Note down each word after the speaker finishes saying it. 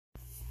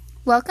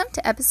Welcome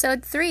to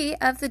episode 3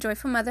 of the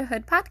Joyful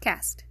Motherhood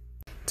podcast.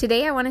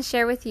 Today I want to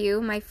share with you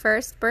my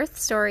first birth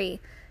story.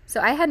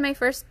 So I had my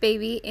first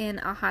baby in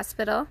a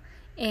hospital,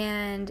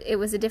 and it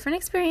was a different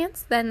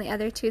experience than the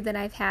other two that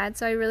I've had,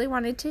 so I really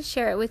wanted to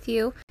share it with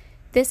you.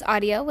 This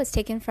audio was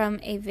taken from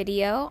a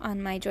video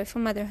on my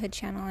Joyful Motherhood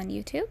channel on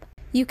YouTube.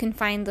 You can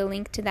find the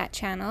link to that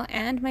channel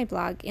and my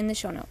blog in the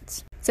show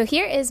notes. So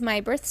here is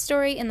my birth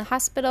story in the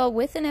hospital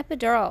with an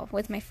epidural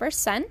with my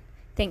first son.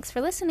 Thanks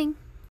for listening.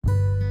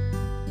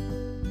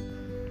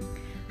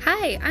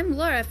 Hi, I'm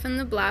Laura from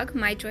the blog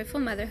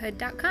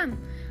myjoyfulmotherhood.com.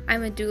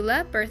 I'm a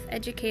doula, birth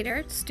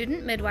educator,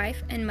 student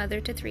midwife, and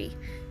mother to 3.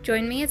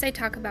 Join me as I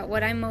talk about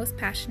what I'm most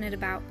passionate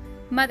about,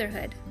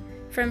 motherhood.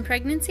 From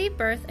pregnancy,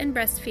 birth, and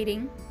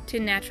breastfeeding to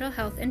natural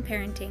health and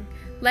parenting,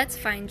 let's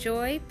find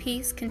joy,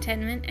 peace,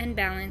 contentment, and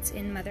balance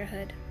in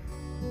motherhood.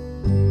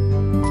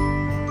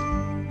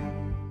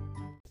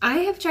 I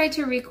have tried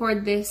to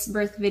record this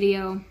birth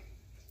video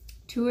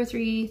 2 or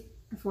 3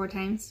 or 4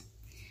 times.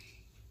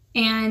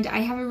 And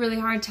I have a really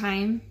hard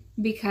time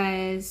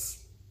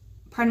because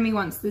part of me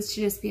wants this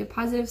to just be a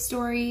positive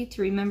story,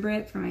 to remember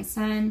it for my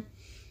son.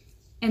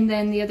 And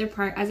then the other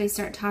part, as I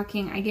start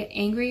talking, I get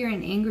angrier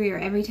and angrier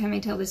every time I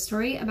tell this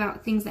story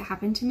about things that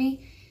happened to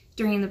me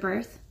during the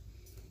birth.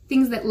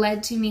 Things that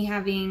led to me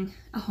having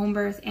a home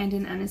birth and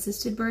an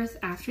unassisted birth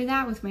after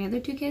that with my other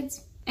 2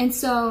 kids. And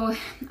so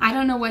I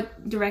don't know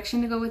what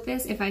direction to go with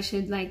this, if I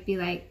should be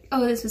like,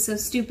 oh, this was so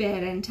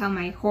stupid and tell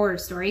my horror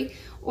story,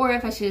 or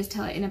if I should just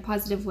tell it in a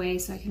positive way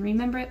so I can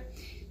remember it.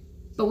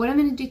 But what I'm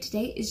going to do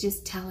today is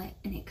just tell it,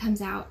 and it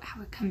comes out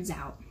how it comes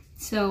out.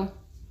 So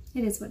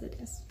it is what it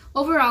is.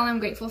 Overall, I'm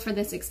grateful for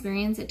this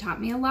experience. It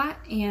taught me a lot,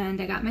 and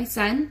I got my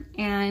son,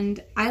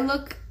 and I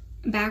look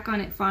back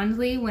on it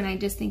fondly when I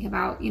just think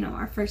about,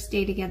 our first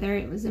day together.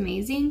 It was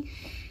amazing.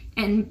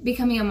 And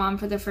becoming a mom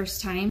for the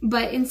first time.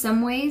 But in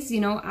some ways,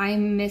 I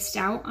missed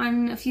out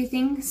on a few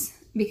things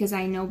because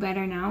I know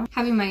better now.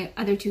 Having my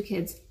other 2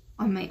 kids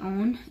on my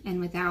own and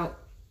without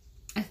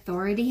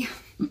authority.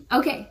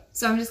 Okay,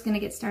 so I'm just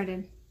gonna get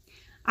started.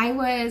 I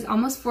was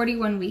almost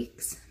 41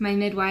 weeks. My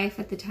midwife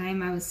at the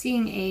time, I was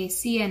seeing a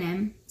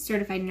CNM,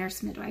 certified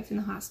nurse midwife in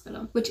the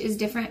hospital, which is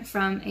different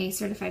from a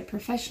certified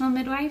professional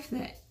midwife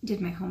that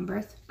did my home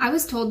birth. I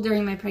was told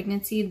during my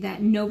pregnancy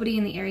that nobody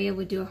in the area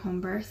would do a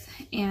home birth,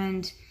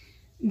 and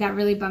that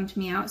really bummed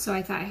me out, so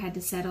I thought I had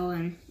to settle,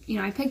 and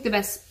I picked the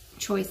best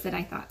choice that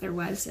I thought there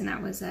was, and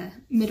that was a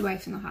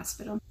midwife in the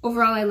hospital.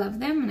 Overall, I loved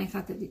them, and I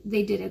thought that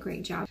they did a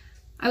great job.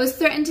 I was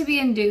threatened to be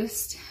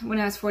induced when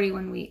I was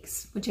 41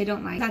 weeks, which I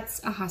don't like.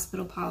 That's a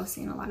hospital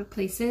policy in a lot of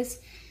places.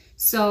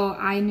 So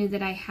I knew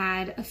that I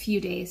had a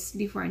few days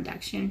before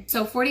induction.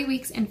 So 40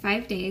 weeks and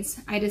 5 days,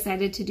 I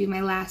decided to do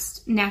my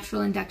last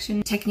natural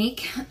induction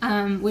technique,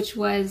 which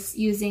was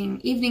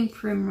using evening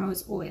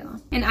primrose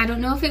oil. And I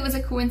don't know if it was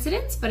a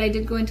coincidence, but I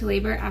did go into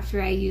labor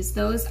after I used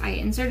those. I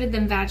inserted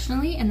them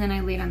vaginally, and then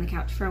I laid on the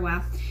couch for a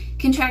while.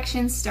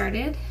 Contractions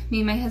started. Me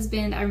and my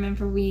husband, I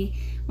remember we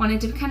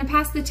wanted to kind of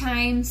pass the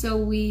time, so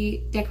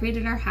we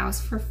decorated our house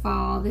for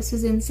fall. This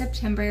was in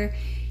September,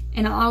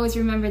 and I'll always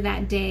remember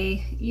that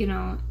day,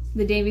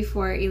 the day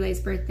before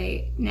Eli's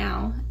birthday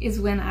now is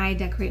when I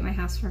decorate my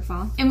house for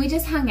fall. And we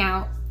just hung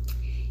out.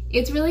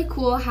 It's really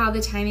cool how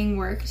the timing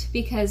worked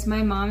because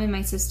my mom and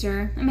my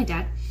sister and my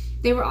dad,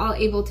 they were all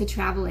able to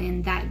travel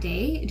in that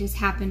day. It just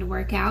happened to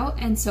work out.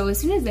 And so as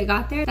soon as they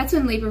got there, that's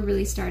when labor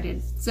really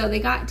started. So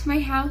they got to my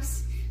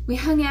house, we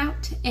hung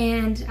out,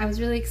 and I was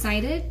really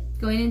excited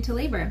going into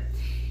labor.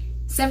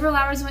 Several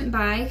hours went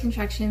by,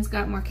 contractions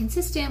got more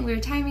consistent, we were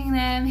timing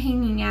them,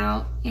 hanging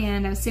out,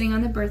 and I was sitting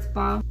on the birth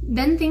ball.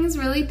 Then things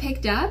really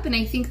picked up, and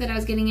I think that I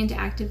was getting into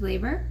active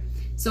labor.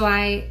 So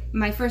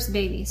my first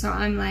baby, so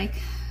I'm like,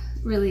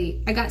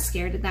 really, I got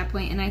scared at that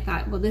point, and I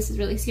thought, well, this is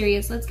really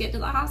serious, let's get to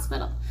the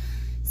hospital.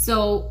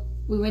 So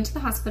we went to the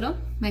hospital,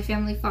 my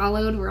family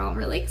followed, we're all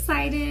really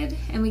excited,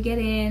 and we get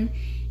in,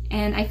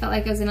 and I felt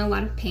like I was in a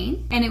lot of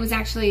pain, and it was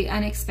actually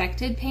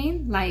unexpected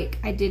pain, like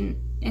I didn't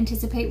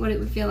anticipate what it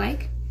would feel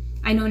like.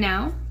 I know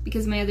now,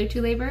 because my other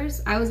 2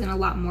 labors, I was in a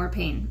lot more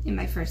pain in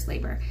my first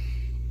labor.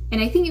 And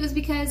I think it was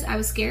because I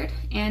was scared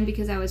and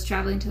because I was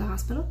traveling to the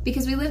hospital.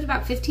 Because we lived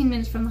about 15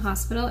 minutes from the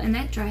hospital, and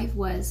that drive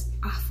was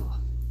awful.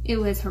 It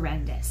was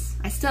horrendous.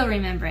 I still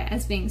remember it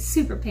as being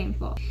super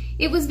painful.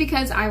 It was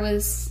because I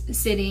was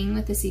sitting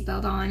with the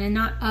seatbelt on and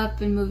not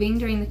up and moving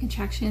during the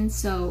contractions,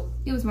 so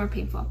it was more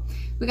painful.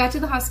 We got to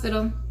the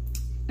hospital.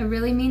 A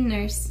really mean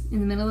nurse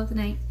in the middle of the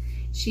night,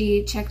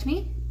 she checked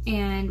me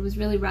and was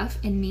really rough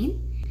and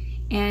mean.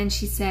 And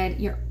she said,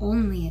 "You're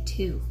only a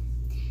 2.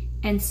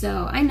 And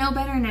so I know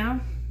better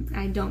now.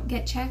 I don't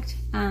get checked.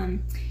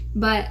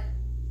 But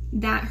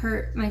that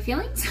hurt my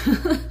feelings.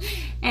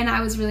 And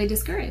I was really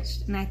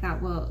discouraged. And I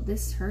thought, well,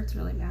 this hurts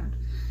really bad.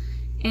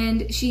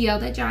 And she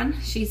yelled at John.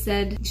 She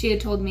said, she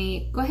had told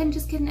me, go ahead and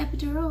just get an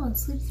epidural and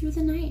sleep through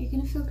the night. You're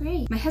going to feel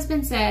great. My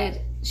husband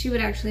said she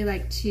would actually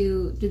like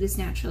to do this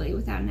naturally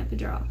without an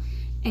epidural.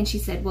 And she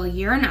said, well,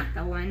 you're not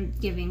the one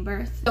giving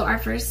birth. So our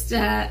first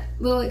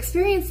little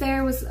experience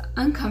there was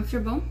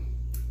uncomfortable.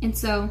 And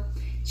so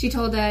She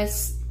told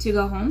us to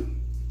go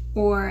home,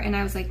 and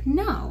I was like,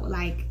 no,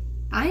 like,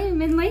 I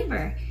am in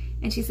labor.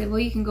 And she said, well,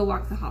 you can go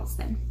walk the halls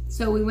then.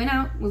 So we went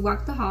out, we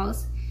walked the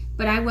halls,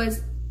 but I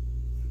was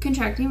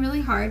contracting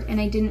really hard, and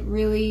I didn't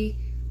really,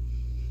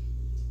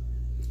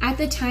 at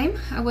the time,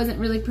 I wasn't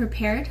really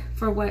prepared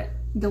for what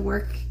the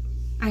work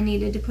I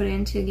needed to put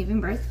into giving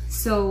birth.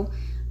 So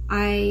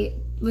I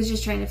was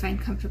just trying to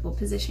find comfortable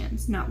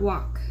positions, not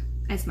walk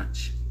as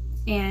much.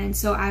 And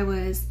so I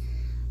was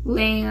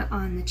laying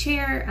on the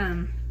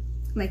chair,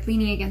 like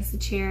leaning against the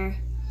chair.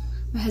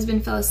 My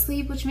husband fell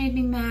asleep, which made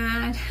me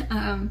mad.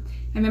 I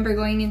remember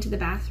going into the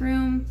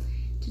bathroom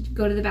to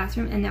go to the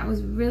bathroom, and that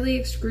was really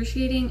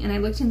excruciating. And I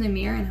looked in the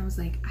mirror and I was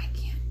like, I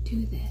can't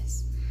do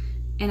this.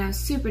 And I was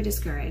super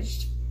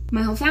discouraged.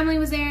 My whole family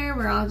was there.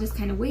 We're all just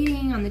kind of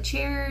waiting on the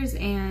chairs,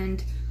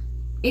 and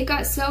it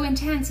got so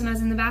intense. When I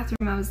was in the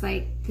bathroom, I was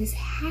like, this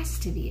has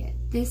to be it.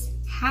 This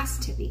has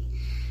to be.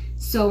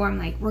 So I'm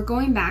like, we're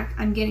going back.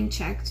 I'm getting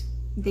checked.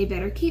 They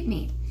better keep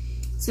me.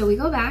 So we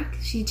go back.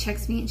 She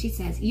checks me and she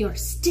says, you're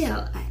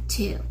still at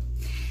 2.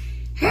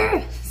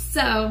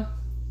 So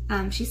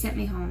she sent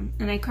me home,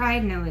 and I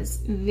cried and I was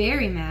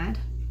very mad.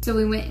 So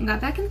we went and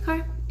got back in the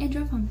car and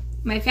drove home.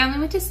 My family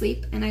went to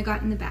sleep and I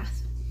got in the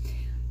bath.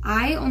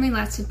 I only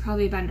lasted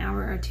probably about an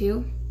hour or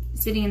 2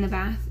 sitting in the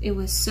bath. It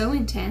was so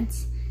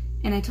intense,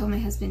 and I told my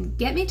husband,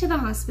 get me to the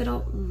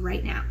hospital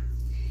right now.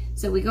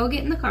 So we go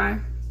get in the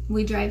car.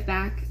 We drive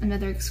back,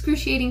 another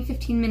excruciating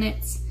 15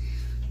 minutes.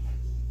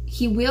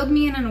 He wheeled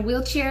me in on a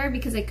wheelchair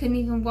because I couldn't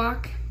even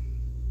walk.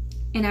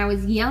 And I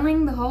was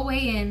yelling the whole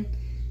way in,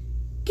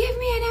 give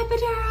me an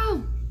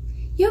epidural.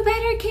 You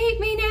better keep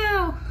me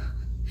now.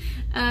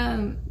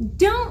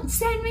 Don't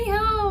send me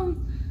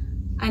home.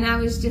 And I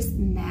was just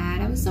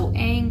mad. I was so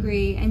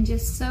angry and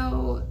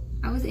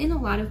I was in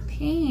a lot of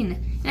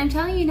pain. And I'm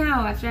telling you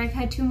now, after I've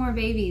had 2 more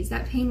babies,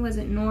 that pain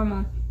wasn't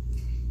normal.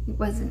 It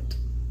wasn't.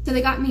 So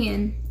they got me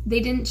in. They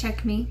didn't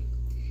check me.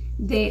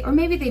 Or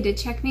maybe they did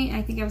check me.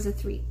 I think I was a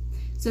 3.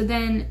 So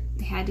then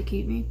they had to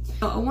keep me.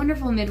 So a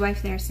wonderful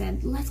midwife there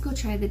said, let's go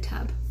try the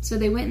tub. So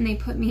they went and they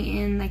put me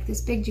in like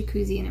this big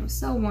jacuzzi, and it was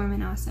so warm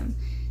and awesome.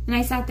 And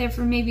I sat there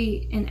for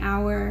maybe an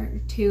hour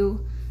or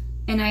 2,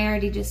 and I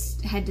already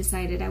just had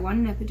decided I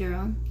want an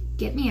epidural.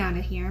 Get me out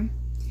of here.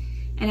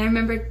 And I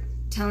remember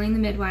telling the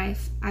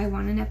midwife, I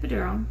want an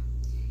epidural,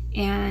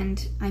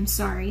 and I'm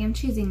sorry I'm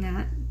choosing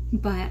that,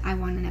 but I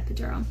want an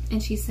epidural.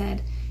 And she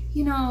said,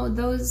 you know,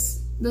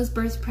 those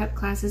birth prep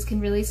classes can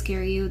really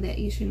scare you that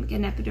you shouldn't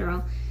get an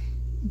epidural,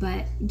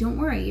 but don't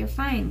worry, you're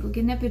fine, go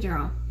get an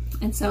epidural.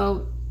 And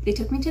so they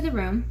took me to the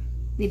room.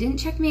 They didn't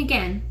check me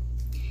again,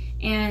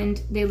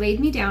 and they laid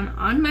me down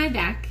on my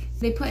back.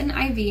 They put an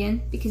IV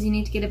in because you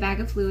need to get a bag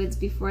of fluids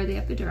before the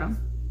epidural.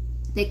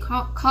 They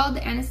called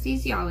the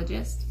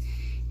anesthesiologist,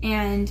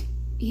 and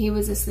he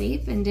was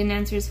asleep and didn't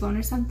answer his phone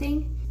or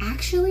something.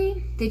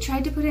 Actually, they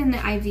tried to put in the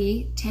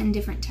IV 10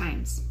 different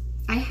times.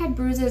 I had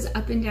bruises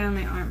up and down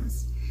my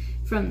arms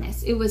from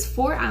this. It was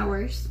 4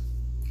 hours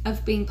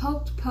of being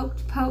poked,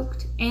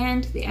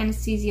 and the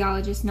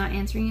anesthesiologist not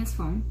answering his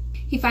phone.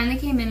 He finally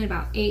came in at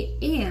about 8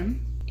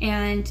 a.m.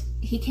 and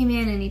he came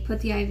in and he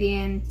put the IV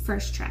in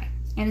first try.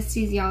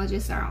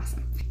 Anesthesiologists are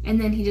awesome. And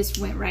then he just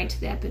went right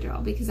to the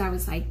epidural because I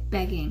was like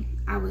begging.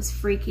 I was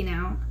freaking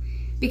out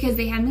because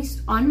they had me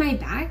on my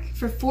back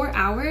for 4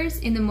 hours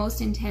in the most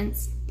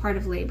intense part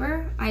of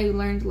labor. I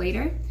learned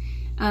later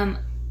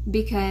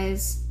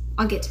because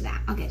I'll get to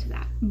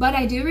that. But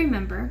I do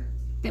remember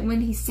that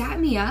when he sat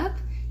me up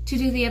to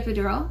do the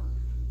epidural,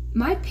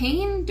 my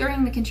pain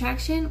during the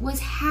contraction was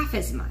half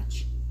as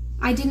much.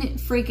 I didn't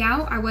freak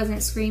out. I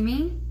wasn't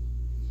screaming.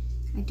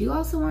 I do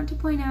also want to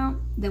point out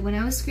that when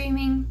I was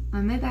screaming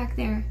on my back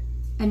there,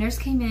 a nurse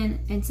came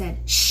in and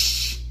said,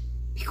 shh,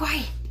 be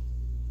quiet.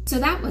 So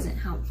that wasn't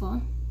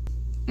helpful.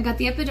 I got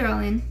the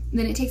epidural in,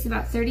 then it takes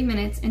about 30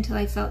 minutes until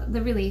I felt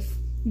the relief.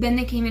 Then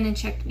they came in and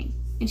checked me.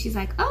 And she's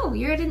like, oh,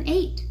 you're at an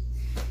 8.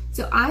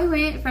 So I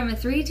went from a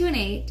 3 to an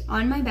 8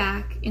 on my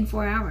back in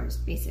 4 hours,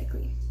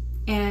 basically.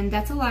 And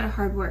that's a lot of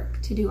hard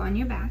work to do on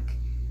your back.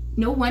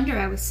 No wonder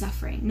I was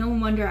suffering. No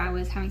wonder I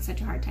was having such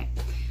a hard time.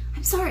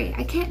 I'm sorry,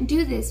 I can't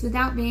do this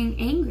without being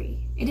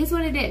angry. It is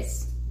what it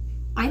is.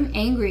 I'm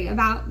angry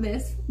about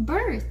this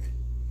birth.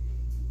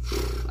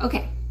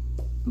 Okay,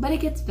 but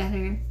it gets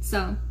better.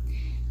 So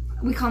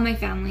we called my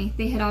family.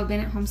 They had all been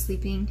at home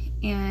sleeping,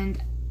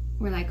 and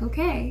we're like,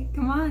 okay,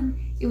 come on.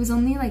 It was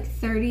only like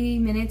 30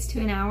 minutes to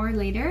an hour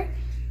later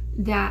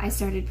that I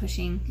started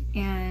pushing,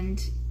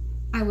 and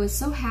I was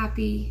so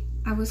happy.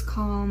 I was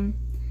calm,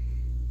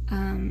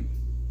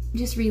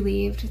 just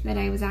relieved that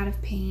I was out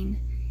of pain,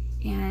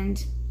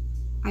 and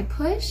I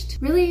pushed,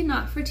 really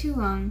not for too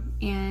long,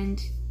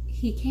 and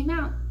he came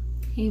out.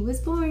 He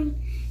was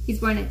born. He's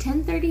born at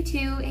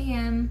 10:32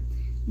 a.m.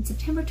 on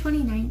September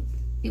 29th.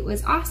 It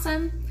was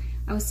awesome.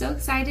 I was so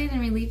excited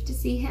and relieved to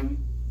see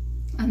him.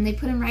 They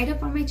put him right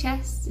up on my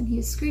chest, and he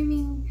was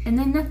screaming, and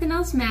then nothing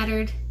else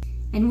mattered.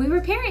 And we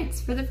were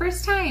parents for the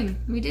first time.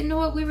 We didn't know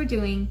what we were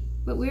doing,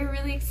 but we were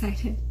really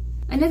excited.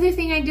 Another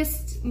thing I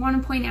just want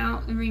to point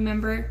out and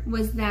remember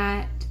was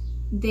that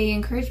they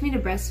encouraged me to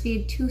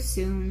breastfeed too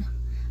soon.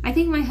 I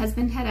think my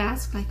husband had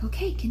asked, like,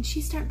 okay, can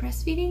she start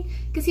breastfeeding?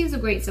 Because he was a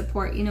great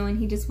support, you know, and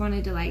he just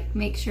wanted to like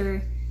make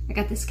sure I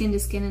got the skin to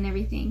skin and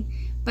everything.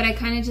 But I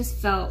kind of just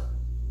felt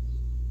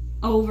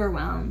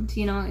overwhelmed,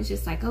 you know. It's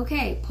just like,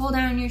 okay, pull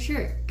down your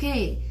shirt.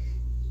 Okay,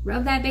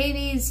 rub that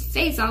baby's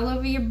face all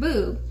over your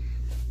boob.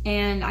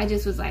 And I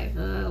just was like,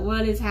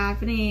 what is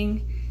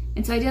happening?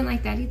 And so I didn't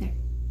like that either.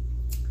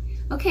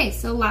 Okay,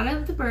 so a lot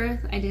of the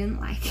birth I didn't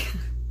like.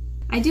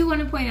 I do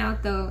want to point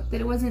out though that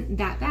it wasn't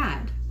that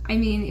bad. I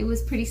mean, it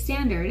was pretty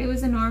standard. It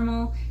was a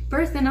normal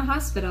birth in a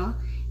hospital,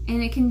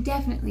 and it can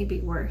definitely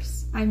be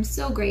worse. I'm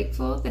so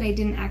grateful that I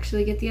didn't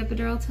actually get the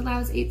epidural till I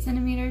was 8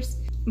 centimeters,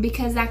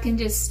 because that can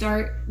just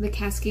start the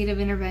cascade of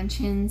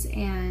interventions,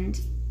 and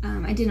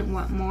I didn't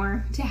want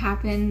more to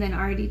happen than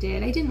already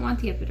did. I didn't want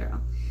the epidural.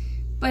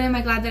 But am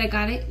I glad that I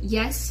got it?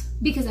 Yes,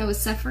 because I was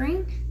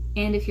suffering,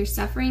 and if you're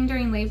suffering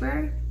during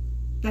labor,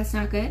 that's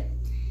not good.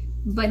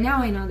 But now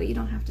I know that you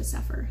don't have to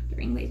suffer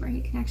during labor.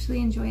 You can actually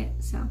enjoy it.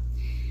 So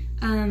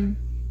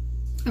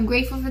I'm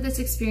grateful for this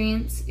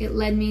experience. It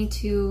led me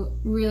to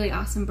really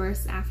awesome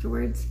births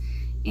afterwards.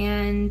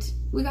 And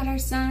we got our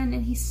son,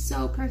 and he's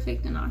so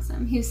perfect and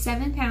awesome. He was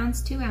 7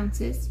 pounds, 2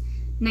 ounces,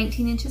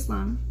 19 inches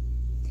long.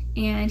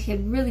 And he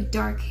had really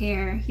dark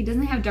hair. He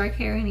doesn't have dark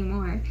hair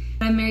anymore.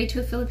 I'm married to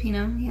a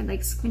Filipino. He had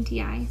like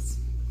squinty eyes.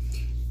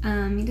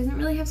 He doesn't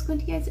really have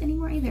squinty eyes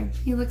anymore either.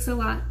 He looks a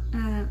lot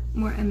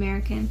more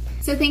American.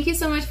 So thank you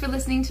so much for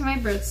listening to my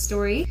birth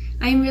story.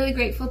 I'm really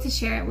grateful to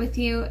share it with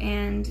you,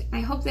 and I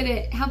hope that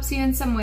it helps you in some way.